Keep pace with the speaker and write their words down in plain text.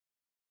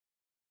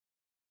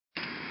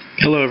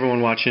Hello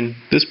everyone watching.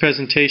 This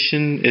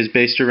presentation is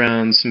based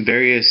around some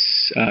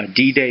various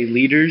D-Day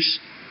leaders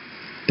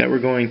that we're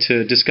going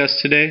to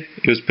discuss today.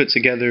 It was put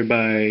together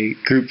by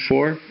Group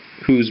 4,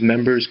 whose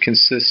members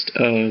consist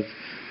of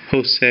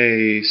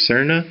Jose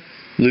Serna,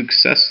 Luke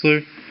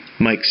Sessler,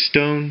 Mike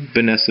Stone,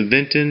 Vanessa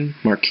Vinton,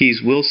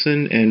 Marquise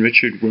Wilson, and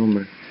Richard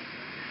Wilmer.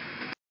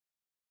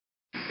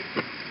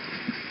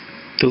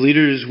 The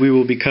leaders we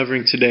will be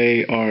covering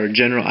today are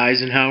General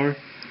Eisenhower,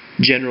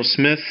 General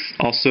Smith,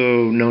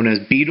 also known as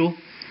Beadle,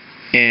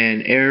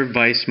 and Air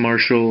Vice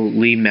Marshal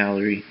Lee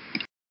Mallory.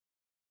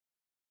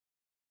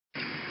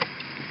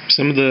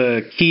 Some of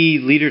the key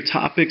leader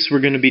topics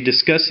we're going to be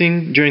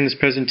discussing during this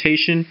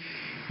presentation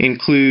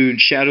include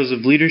shadows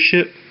of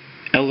leadership,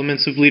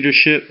 elements of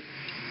leadership,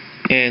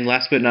 and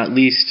last but not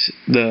least,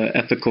 the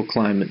ethical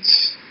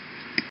climates.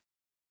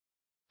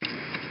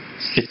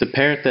 It's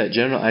apparent that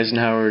General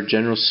Eisenhower,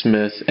 General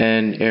Smith,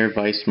 and Air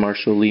Vice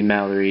Marshal Lee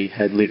Mallory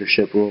had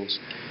leadership roles.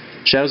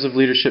 Shadows of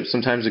leadership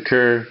sometimes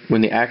occur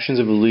when the actions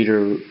of a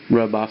leader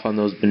rub off on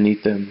those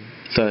beneath them,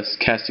 thus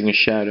casting a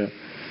shadow.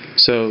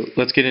 So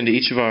let's get into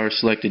each of our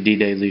selected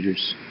D-Day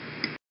leaders.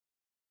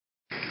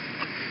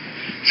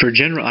 For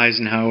General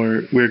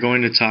Eisenhower, we're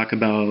going to talk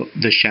about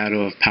the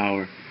shadow of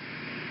power.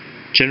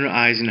 General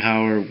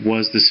Eisenhower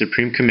was the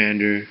Supreme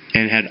Commander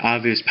and had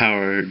obvious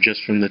power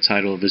just from the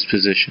title of his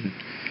position.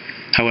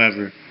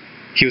 However,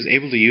 he was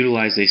able to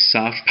utilize a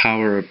soft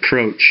power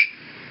approach,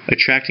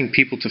 attracting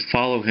people to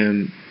follow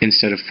him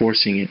instead of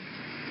forcing it.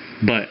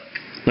 But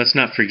let's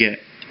not forget,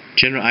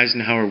 General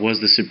Eisenhower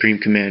was the Supreme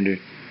Commander,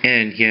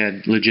 and he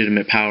had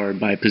legitimate power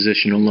by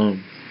position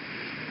alone.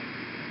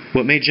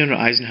 What made General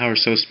Eisenhower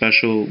so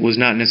special was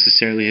not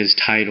necessarily his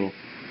title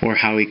or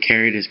how he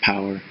carried his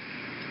power,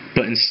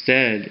 but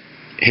instead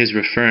his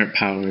referent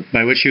power,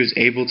 by which he was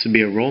able to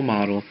be a role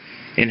model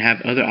and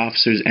have other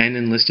officers and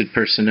enlisted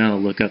personnel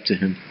look up to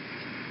him.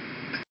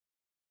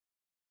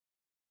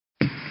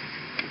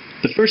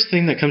 The first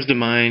thing that comes to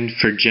mind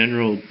for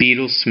General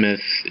Beadle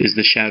Smith is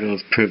the shadow of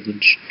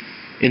privilege.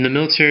 In the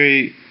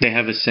military, they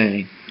have a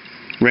saying,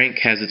 rank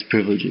has its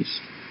privileges.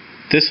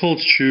 This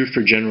holds true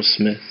for General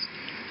Smith.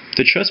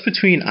 The trust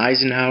between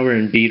Eisenhower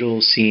and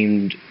Beadle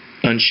seemed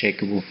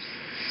unshakable.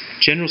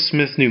 General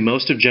Smith knew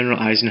most of General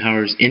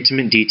Eisenhower's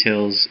intimate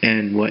details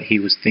and what he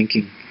was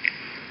thinking.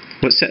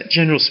 What set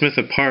General Smith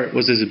apart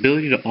was his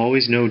ability to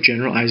always know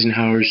General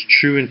Eisenhower's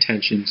true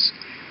intentions.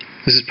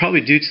 This is probably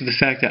due to the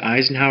fact that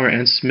Eisenhower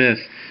and Smith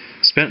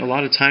spent a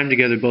lot of time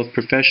together both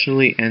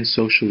professionally and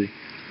socially.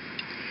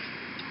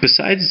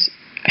 Besides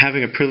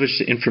having a privilege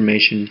to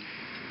information,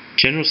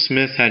 General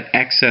Smith had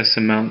excess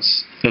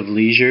amounts of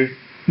leisure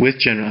with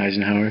General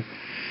Eisenhower,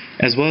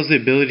 as well as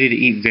the ability to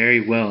eat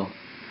very well,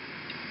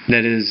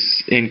 that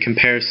is, in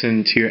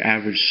comparison to your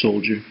average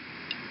soldier.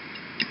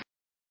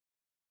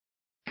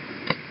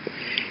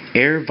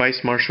 Air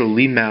Vice Marshal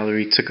Lee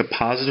Mallory took a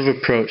positive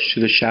approach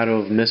to the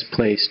shadow of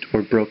misplaced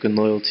or broken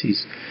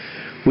loyalties.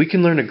 We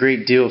can learn a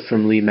great deal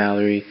from Lee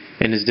Mallory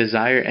and his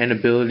desire and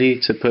ability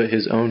to put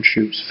his own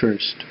troops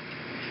first.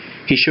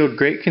 He showed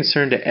great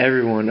concern to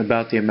everyone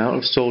about the amount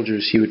of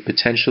soldiers he would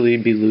potentially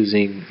be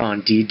losing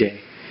on D-Day.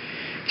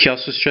 He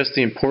also stressed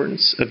the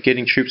importance of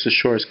getting troops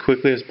ashore as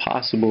quickly as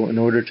possible in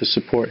order to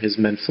support his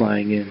men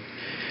flying in.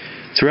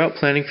 Throughout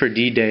planning for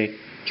D-Day,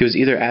 he was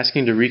either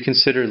asking to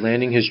reconsider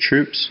landing his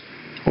troops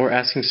or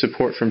asking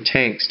support from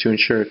tanks to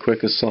ensure a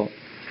quick assault.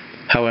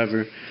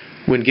 However,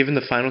 when given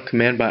the final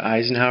command by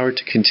Eisenhower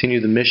to continue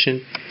the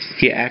mission,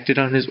 he acted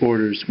on his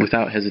orders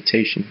without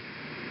hesitation.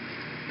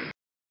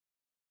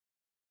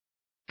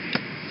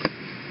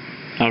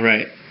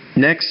 Alright,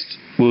 next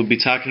we'll be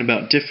talking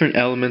about different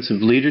elements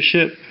of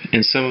leadership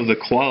and some of the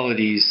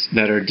qualities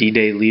that our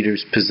D-Day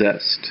leaders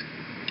possessed.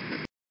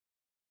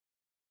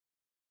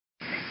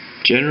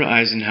 General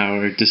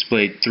Eisenhower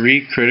displayed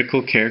three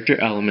critical character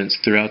elements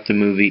throughout the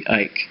movie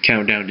Ike,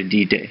 Countdown to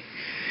D-Day.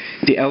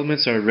 The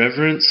elements are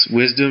reverence,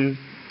 wisdom,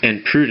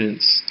 and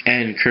prudence,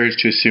 and courage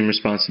to assume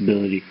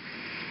responsibility.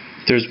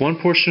 There's one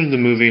portion of the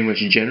movie in which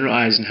General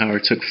Eisenhower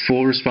took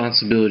full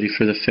responsibility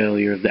for the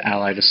failure of the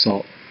Allied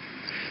assault,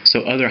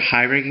 so other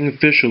high-ranking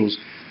officials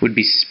would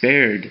be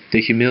spared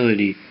the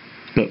humility,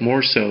 but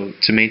more so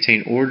to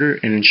maintain order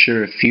and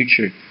ensure a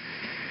future.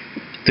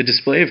 The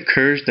display of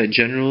courage that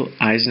General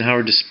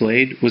Eisenhower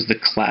displayed was the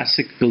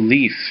classic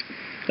belief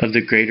of the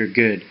greater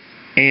good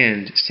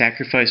and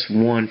sacrifice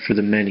one for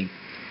the many.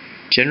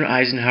 General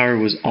Eisenhower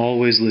was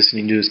always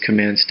listening to his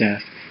command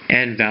staff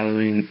and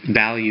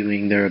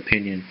valuing their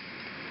opinion.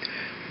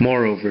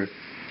 Moreover,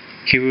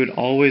 he would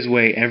always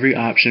weigh every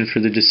option for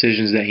the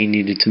decisions that he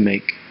needed to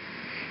make.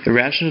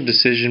 Irrational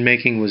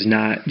decision-making was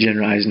not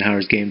General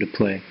Eisenhower's game to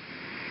play.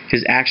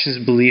 His actions,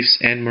 beliefs,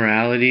 and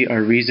morality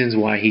are reasons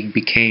why he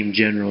became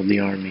General of the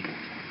Army.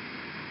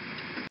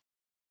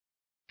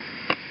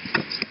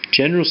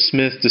 General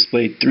Smith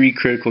displayed three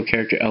critical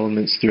character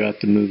elements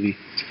throughout the movie.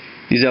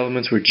 These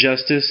elements were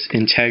justice,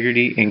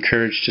 integrity, and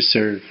courage to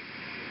serve.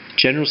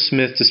 General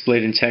Smith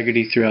displayed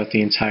integrity throughout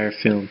the entire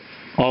film,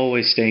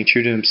 always staying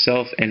true to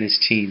himself and his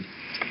team.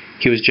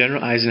 He was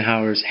General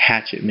Eisenhower's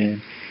hatchet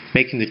man,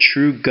 making the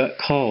true gut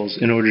calls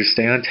in order to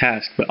stay on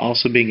task, but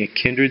also being a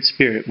kindred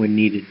spirit when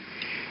needed.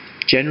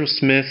 General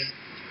Smith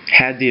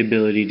had the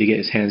ability to get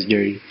his hands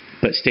dirty,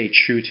 but stay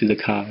true to the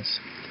cause.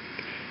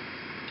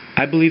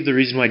 I believe the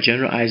reason why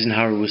General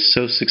Eisenhower was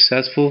so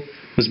successful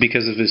was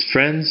because of his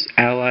friends,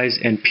 allies,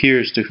 and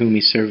peers to whom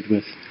he served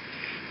with.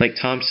 Like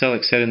Tom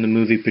Selleck said in the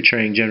movie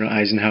portraying General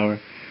Eisenhower,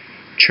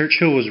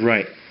 Churchill was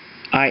right.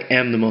 I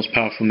am the most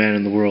powerful man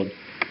in the world,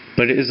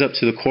 but it is up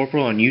to the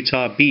corporal on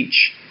Utah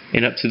Beach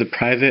and up to the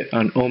private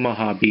on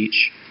Omaha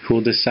Beach who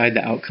will decide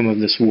the outcome of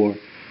this war.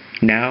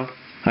 Now,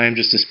 I am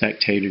just a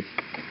spectator.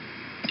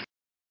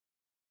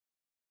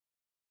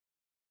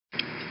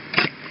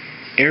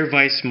 Air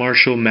Vice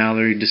Marshal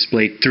Mallory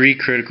displayed 3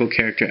 critical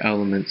character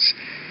elements.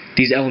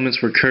 These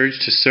elements were courage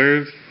to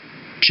serve,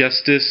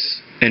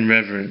 justice, and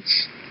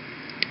reverence.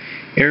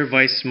 Air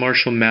Vice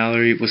Marshal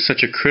Mallory was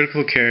such a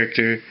critical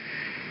character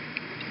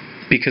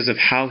because of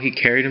how he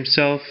carried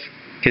himself,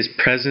 his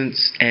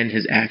presence, and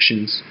his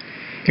actions.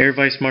 Air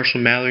Vice Marshal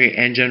Mallory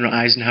and General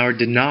Eisenhower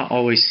did not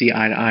always see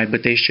eye to eye,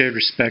 but they shared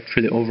respect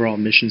for the overall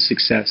mission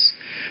success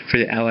for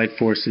the Allied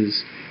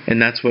forces,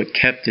 and that's what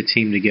kept the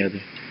team together.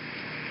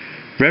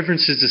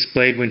 Reverence is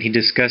displayed when he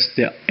discussed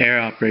the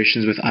air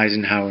operations with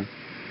Eisenhower.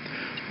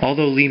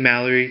 Although Lee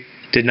Mallory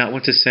did not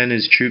want to send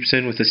his troops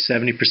in with a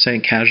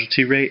 70%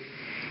 casualty rate,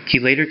 he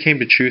later came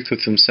to truth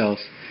with himself,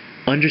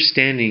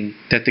 understanding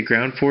that the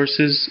ground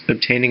forces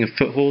obtaining a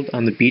foothold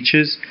on the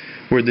beaches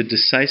were the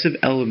decisive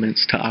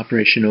elements to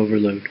Operation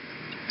Overload.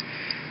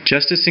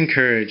 Justice and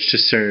courage to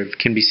serve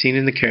can be seen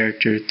in the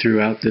character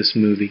throughout this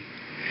movie.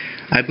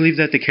 I believe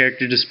that the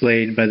character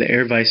displayed by the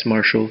Air Vice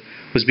Marshal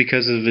was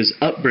because of his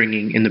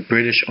upbringing in the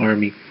British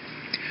Army,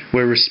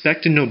 where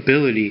respect and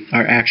nobility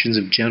are actions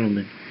of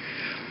gentlemen.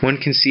 One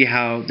can see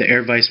how the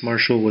Air Vice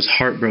Marshal was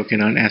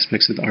heartbroken on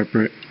aspects of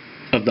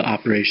the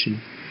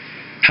operation.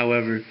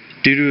 However,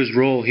 due to his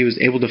role, he was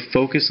able to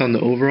focus on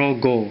the overall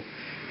goal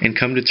and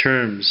come to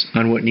terms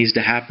on what needs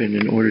to happen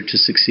in order to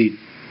succeed.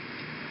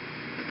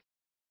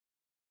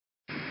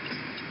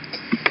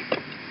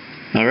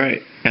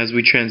 Alright, as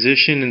we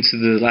transition into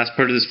the last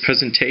part of this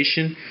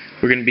presentation,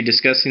 we're going to be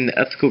discussing the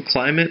ethical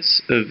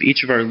climates of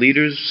each of our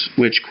leaders,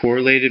 which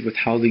correlated with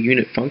how the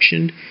unit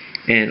functioned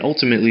and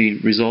ultimately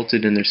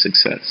resulted in their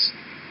success.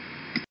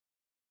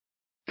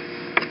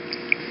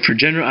 For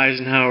General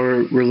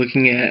Eisenhower, we're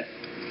looking at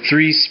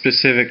 3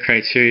 specific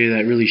criteria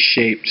that really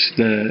shaped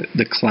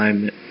the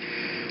climate: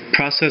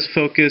 process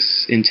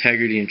focus,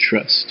 integrity, and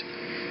trust.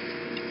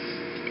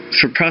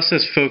 For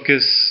process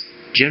focus,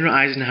 General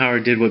Eisenhower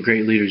did what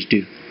great leaders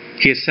do.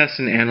 He assessed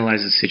and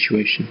analyzed the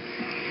situation.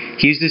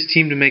 He used his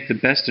team to make the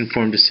best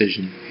informed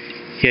decision.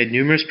 He had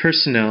numerous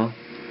personnel,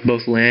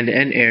 both land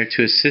and air,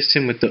 to assist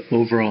him with the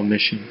overall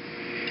mission.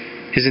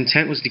 His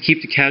intent was to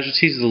keep the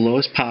casualties the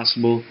lowest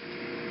possible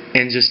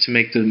and just to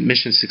make the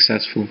mission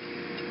successful.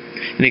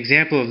 An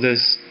example of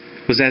this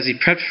was as he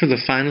prepped for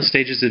the final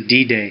stages of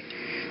D-Day,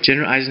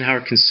 General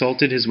Eisenhower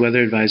consulted his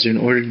weather advisor in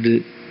order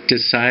to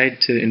decide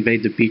to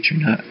invade the beach or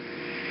not.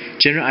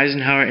 General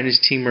Eisenhower and his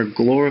team were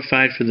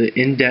glorified for the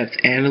in-depth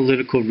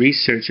analytical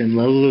research and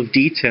level of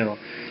detail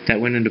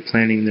that went into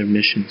planning their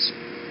missions.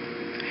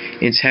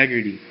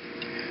 Integrity.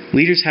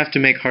 Leaders have to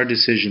make hard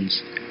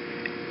decisions.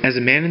 As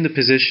a man in the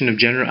position of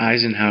General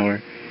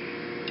Eisenhower,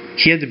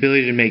 he had the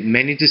ability to make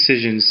many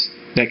decisions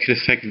that could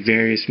affect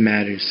various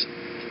matters.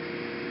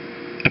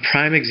 A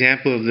prime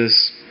example of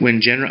this when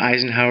General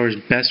Eisenhower's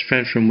best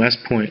friend from West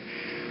Point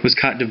was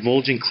caught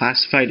divulging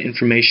classified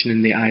information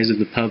in the eyes of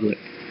the public.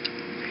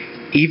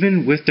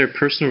 Even with their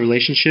personal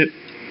relationship,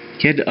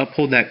 he had to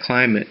uphold that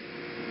climate,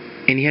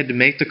 and he had to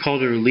make the call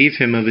to relieve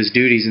him of his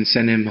duties and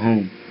send him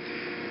home.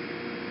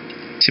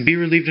 To be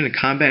relieved in a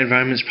combat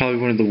environment is probably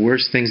one of the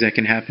worst things that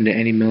can happen to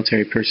any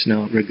military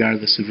personnel,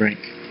 regardless of rank.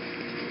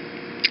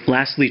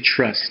 Lastly,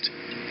 trust.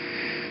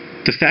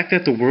 The fact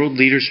that the world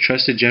leaders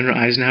trusted General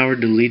Eisenhower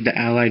to lead the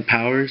Allied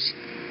powers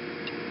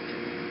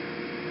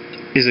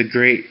is a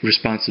great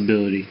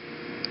responsibility.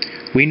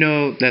 We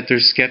know that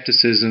there's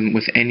skepticism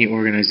with any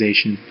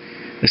organization,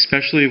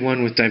 especially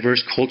one with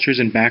diverse cultures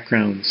and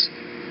backgrounds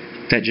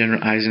that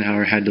General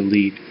Eisenhower had to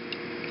lead.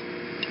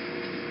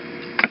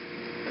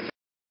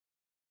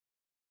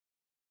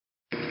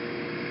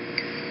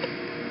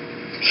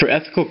 For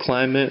ethical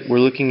climate, we're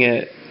looking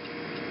at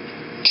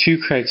 2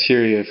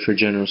 criteria for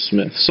General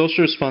Smith: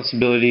 social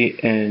responsibility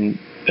and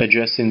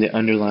addressing the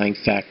underlying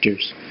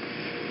factors.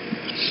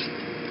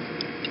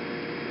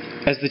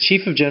 As the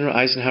chief of General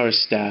Eisenhower's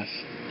staff,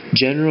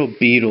 General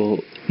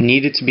Beadle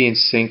needed to be in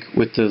sync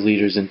with the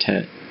leader's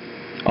intent.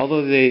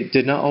 Although they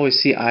did not always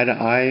see eye to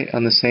eye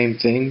on the same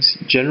things,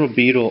 General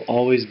Beadle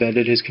always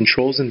vetted his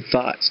controls and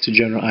thoughts to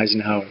General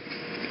Eisenhower.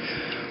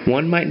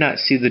 One might not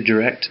see the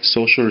direct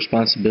social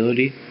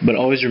responsibility, but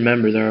always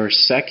remember there are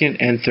second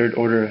and third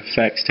order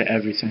effects to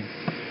everything.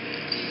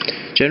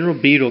 General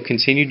Beadle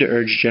continued to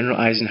urge General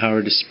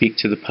Eisenhower to speak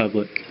to the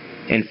public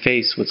and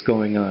face what's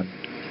going on.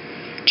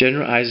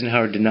 General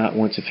Eisenhower did not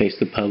want to face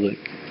the public,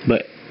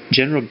 but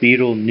General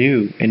Beadle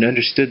knew and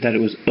understood that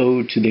it was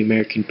owed to the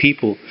American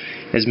people,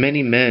 as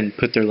many men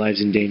put their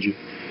lives in danger.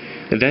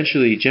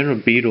 Eventually,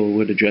 General Beadle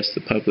would address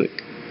the public.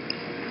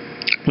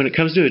 When it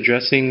comes to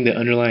addressing the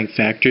underlying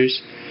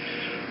factors,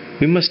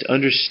 we must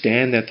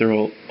understand that there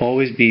will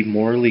always be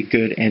morally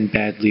good and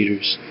bad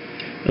leaders.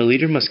 A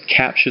leader must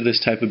capture this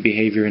type of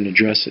behavior and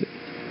address it.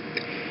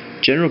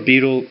 General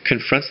Beadle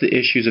confronts the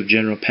issues of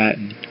General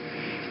Patton.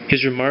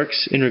 His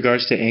remarks in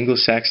regards to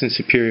Anglo-Saxon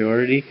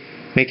superiority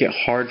make it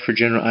hard for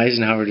General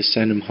Eisenhower to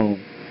send him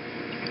home.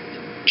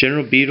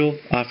 General Beadle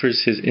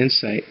offers his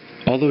insight.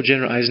 Although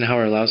General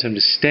Eisenhower allows him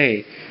to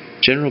stay,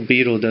 General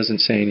Beadle doesn't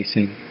say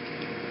anything.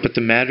 But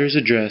the matter is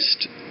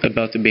addressed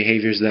about the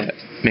behaviors that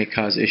may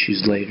cause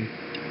issues later.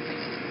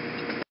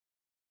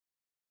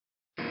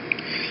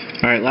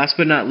 Alright, last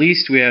but not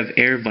least, we have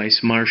Air Vice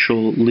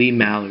Marshal Lee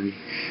Mallory.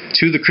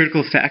 Two of the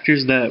critical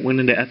factors that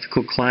went into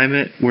ethical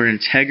climate were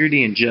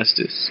integrity and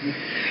justice.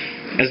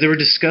 As they were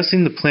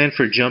discussing the plan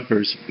for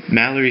jumpers,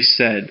 Mallory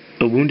said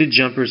a wounded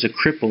jumper is a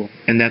cripple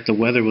and that the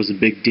weather was a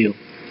big deal.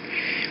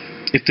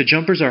 If the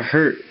jumpers are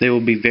hurt, they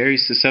will be very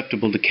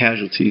susceptible to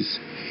casualties.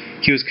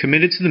 He was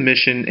committed to the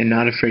mission and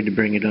not afraid to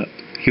bring it up.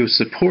 He was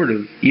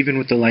supportive, even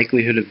with the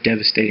likelihood of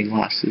devastating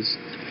losses.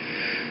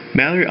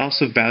 Mallory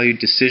also valued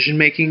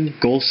decision-making,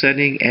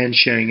 goal-setting, and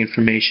sharing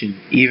information,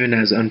 even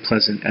as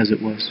unpleasant as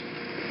it was.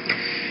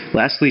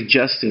 Lastly,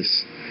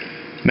 justice.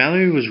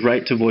 Mallory was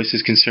right to voice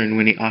his concern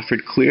when he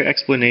offered clear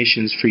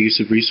explanations for use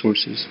of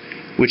resources,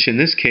 which in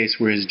this case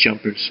were his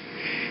jumpers.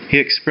 He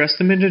expressed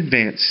them in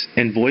advance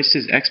and voiced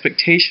his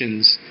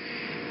expectations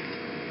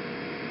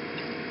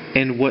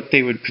and what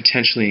they would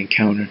potentially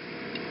encounter.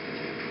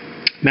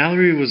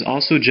 Mallory was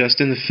also just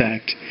in the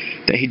fact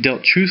that he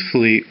dealt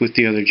truthfully with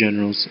the other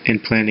generals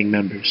and planning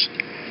members.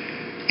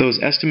 Those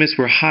estimates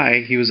were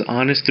high, he was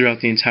honest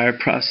throughout the entire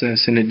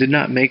process, and it did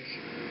not make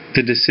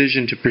the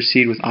decision to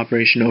proceed with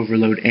Operation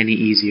Overload any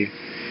easier.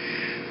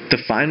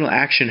 The final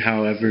action,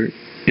 however,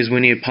 is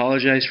when he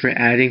apologized for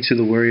adding to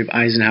the worry of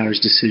Eisenhower's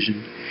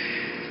decision.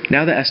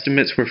 Now the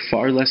estimates were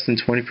far less than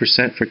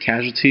 20% for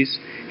casualties.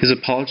 His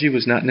apology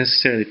was not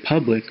necessarily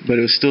public, but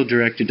it was still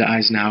directed to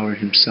Eisenhower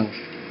himself.